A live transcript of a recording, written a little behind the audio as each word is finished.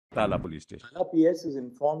Tala police station. Tala PS is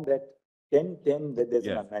informed at 10:10 that there's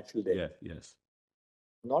Yes. an unnatural death. Yes, yes.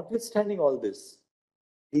 Notwithstanding all this,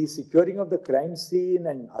 the securing of the crime scene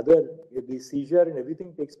and the seizure and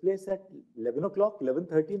everything takes place at 11 o'clock,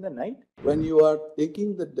 11:30 in the night. When you are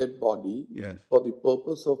taking the dead body Yes. for the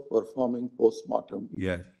purpose of performing post-mortem,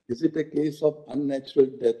 Yes. is it a case of unnatural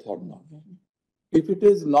death or not? If it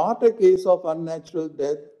is not a case of unnatural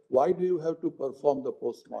death, why do you have to perform the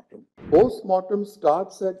post-mortem? Post-mortem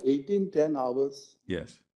starts at 18:10 hours.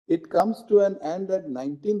 Yes. It comes to an end at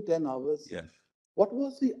 19:10 hours. Yes. What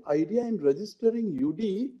was the idea in registering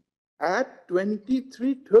UD at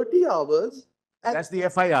 23:30 hours? That's the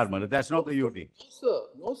FIR, mother. That's not the UD. No, sir.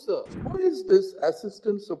 No, sir. Who is this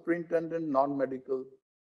assistant superintendent non-medical?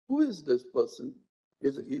 Who is this person?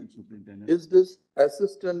 Is this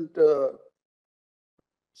assistant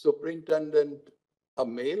superintendent a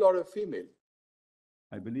male or a female?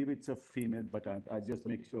 I believe it's a female, but I just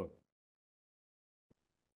make sure.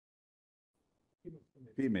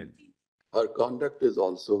 Female. Her conduct is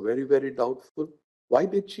also very, very doubtful. Why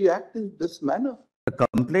did she act in this manner? The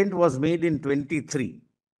complaint was made in 23.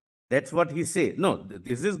 That's what he says. No,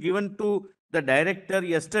 this is given to the director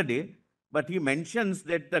yesterday, but he mentions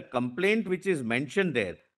that the complaint which is mentioned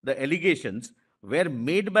there, the allegations, were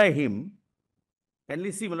made by him. Can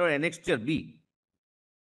we see, my lord, annexure B?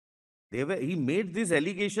 He made these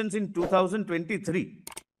allegations in 2023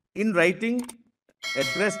 in writing,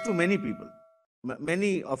 addressed to many people,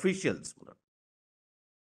 many officials.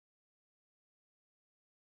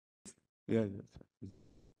 Yeah.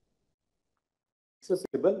 So,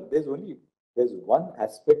 Sibyl, there's one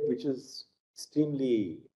aspect which is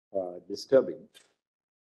extremely disturbing.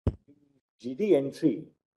 GD entry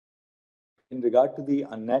in regard to the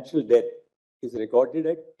unnatural death is recorded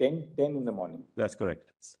at 10:10 in the morning, That's correct.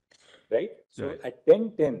 right? So Right. at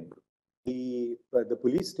 10:10, the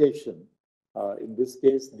police station, in this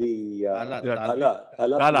case, the Tala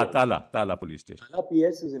police station. Tala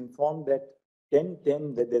PS is informed at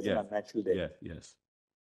 10:10 that there's an Yes. unnatural death. Yes, yes.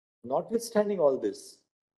 Notwithstanding all this,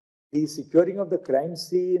 the securing of the crime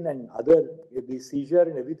scene and the seizure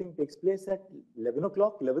and everything takes place at 11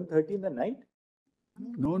 o'clock, 11:30 in the night.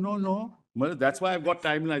 No. Mother, that's why I've got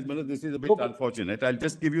timelines. Mother, this is a bit No, but- unfortunate. I'll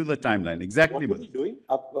just give you the timeline. Exactly, What mother. are you doing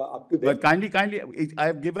up to But then? kindly, I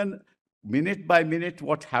have given minute by minute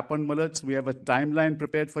what happened, Mullahs. We have a timeline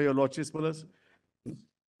prepared for your lordships, Mullahs.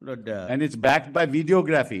 Lord, And it's backed by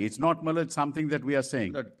videography. It's not, Mullahs, something that we are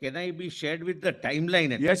saying. Lord, can I be shared with the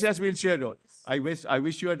timeline? Yes, we'll share it. I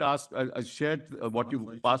wish you had asked, shared what you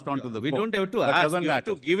passed on to the We court. don't have to But ask, doesn't you have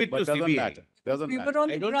to matter. give it But to doesn't CBI. matter. Doesn't We matter. were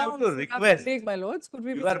on I the don't have ground. to so request. take, my lords. Could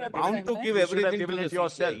we You be are present bound to then? give You should have everything given to it the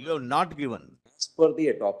yourself. CBI. You have not given. As per the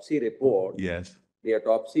autopsy report, Yes. the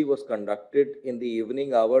autopsy was conducted in the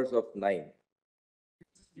evening hours of 9,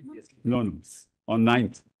 No. On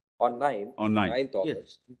 9th. on 9, On 9th. 9th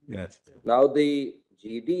August. Yes. Now, the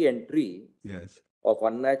GD entry Yes. of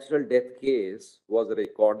unnatural death case was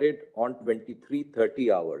recorded on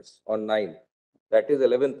 23:30 hours on 9th. That is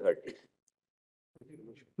 11:30.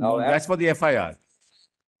 No, Now, that's for the FIR.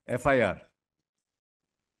 FIR.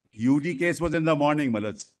 UD case was in the morning,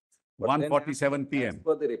 Mullahs. But then 1:47 as PM.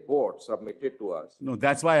 per the report submitted to us. No,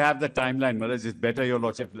 that's why I have the timeline, Mullahs. It's better, your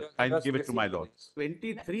lordship. I'll Just give it to my listen lord.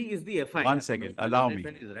 23 is the FIR. One second, allow me.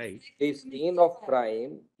 That is right. The scene of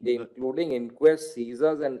crime, including inquest,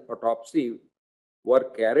 seizures, and autopsy, were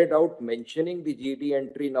carried out mentioning the GD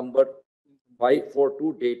entry number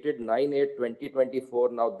 542 dated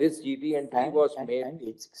 9/8/2024. Now, this GD entry was made And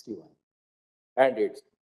 861. and it's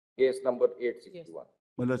case number 861.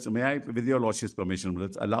 Mullahs, may I, with your lordship's permission,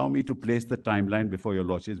 Mullahs, allow me to place the timeline before your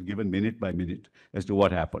lordship, given minute by minute as to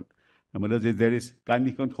what happened. And Mullahs, if there is,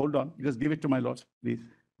 kindly hold on, just give it to my lords, please.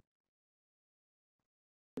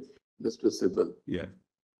 Mr. Sibyl, Yeah.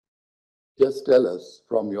 just tell us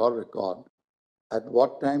from your record at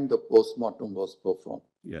what time the post-mortem was performed.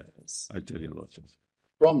 Yes, I'll tell your lordships.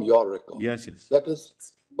 From your record. Yes, yes. That is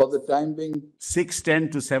for the time being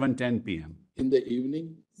 6:10 to 7:10 PM. in the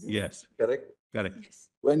evening, Yes, correct? correct.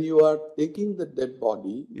 When you are taking the dead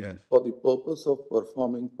body Yes, for the purpose of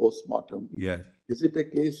performing post-mortem, yes. is it a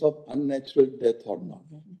case of unnatural death or not?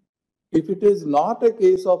 If it is not a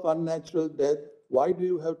case of unnatural death, why do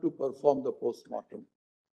you have to perform the post-mortem?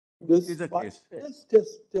 This is a part- case.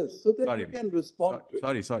 Just, so that Sorry. you can respond to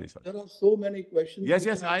it. Sorry. There are so many questions. Yes,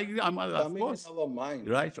 which are I'm, of coming in course. our mind.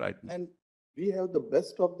 Right. And we have the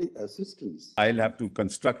best of the assistants. I'll have to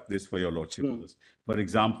construct this for your lordship. For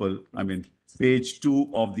example, page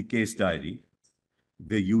 2 of the case diary,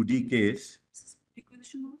 the UD case,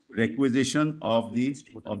 requisition of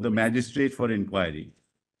the magistrate for inquiry.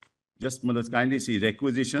 Just let's kindly see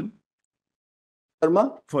requisition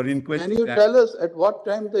Sharma, for inquest. can you tell us at what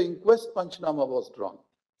time the inquest Panchnama was drawn?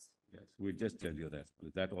 Yes, we'll just tell you that.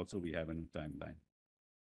 That also we have in the timeline.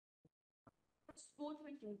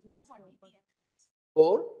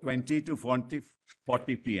 4:20 to 40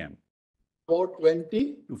 p.m.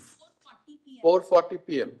 4:20 To 4:40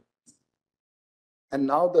 p.m. And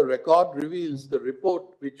now the record reveals the report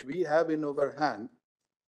which we have in our hand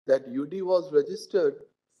that UD was registered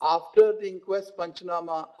after the inquest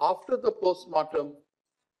Panchnama, after the postmortem.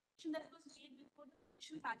 That was made before the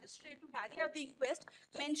judicial magistrate to carry out the inquest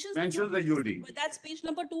mentions mentions the UD. But that's page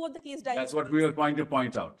number 2 of the case diary. That's what we were going to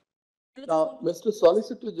point out. Now, Mr.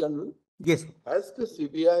 Solicitor General, Yes, has the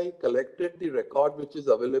CBI collected the record which is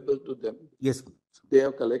available to them? yes, They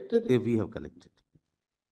have collected it? we have collected.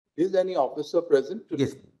 Is any officer present today?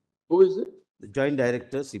 Yes, Who is it? the Joint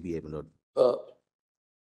Director, CBI, my lord.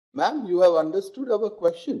 Ma'am, you have understood our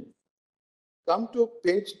question. Come to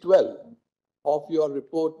page 12 of your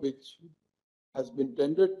report which has been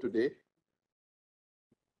tendered today.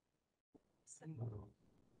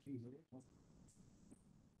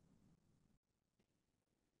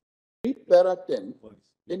 Read para 10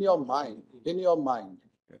 in your mind,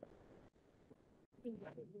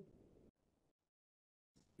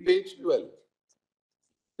 Page 12.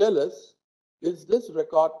 Tell us, is this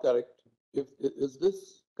record correct? Is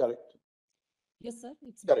this correct? Yes, sir.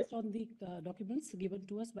 It's Correct. based on the documents given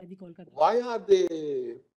to us by the Kolkata. Why are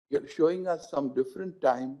they showing us some different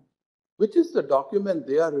time? Which is the document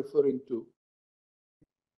they are referring to?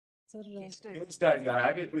 Sir, Case diary, I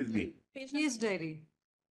have it with me. Case diary.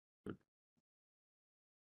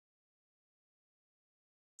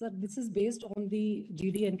 sir, this is based on the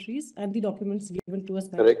GD entries and the documents given to us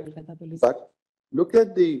by the Correct. Kolkata police. But look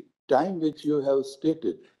at the time which you have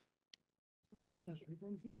stated. Sir.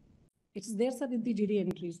 It's there, sir, in the GD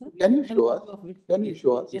entries, sir. Can you And show us? copy of it. Can you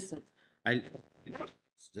show us? Yes, sir. I'll,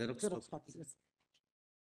 Xerox copy, yes.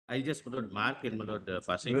 I'll just put a mark in, my lord,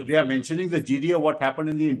 passing. They are mentioning the GD of what happened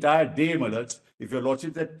in the entire day, my lords. If your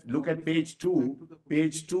lordship look at page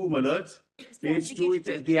 2, my lords. Page 2, it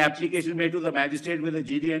says the application made to the magistrate with the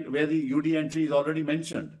GD and where the UD entry is already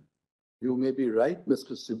mentioned. You may be right,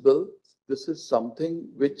 Mr. Sibal. This is something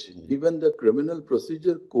which even the criminal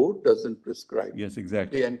procedure code doesn't prescribe. Yes,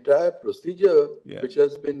 exactly. The entire procedure Yeah. which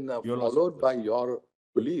has been Your followed by your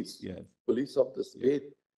police, Yes. police of the state,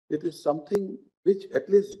 it is something which at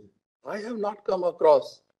least I have not come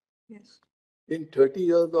across Yes. in 30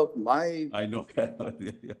 years of my. I know.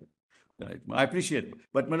 Right. I appreciate it.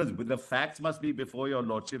 But Manoj, the facts must be before your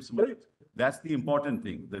lordships. Manoj. That's the important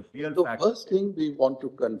thing. The real The fact. first thing we want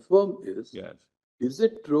to confirm Yes. is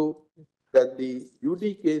it true that the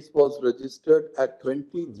UD case was registered at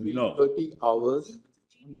 23:30 hours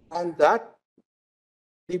and that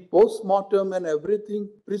the postmortem and everything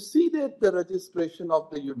preceded the registration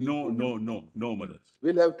of the UD? No, Manoj.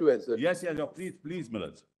 We'll have to answer. Yes, please,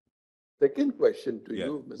 Manoj. Second question to Yeah.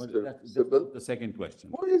 you, But Mr. that's Sibal. the second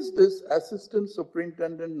question. Who is this assistant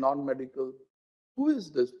superintendent non-medical? Who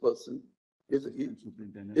is this person?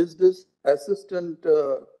 Superintendent. Is this assistant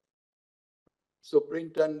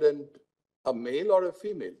superintendent a male or a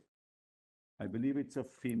female? I believe it's a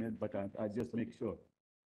female, but I just make sure.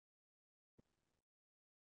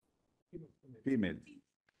 Female.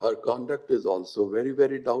 Her conduct is also very,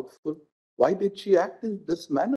 very doubtful. Why did she act in this manner?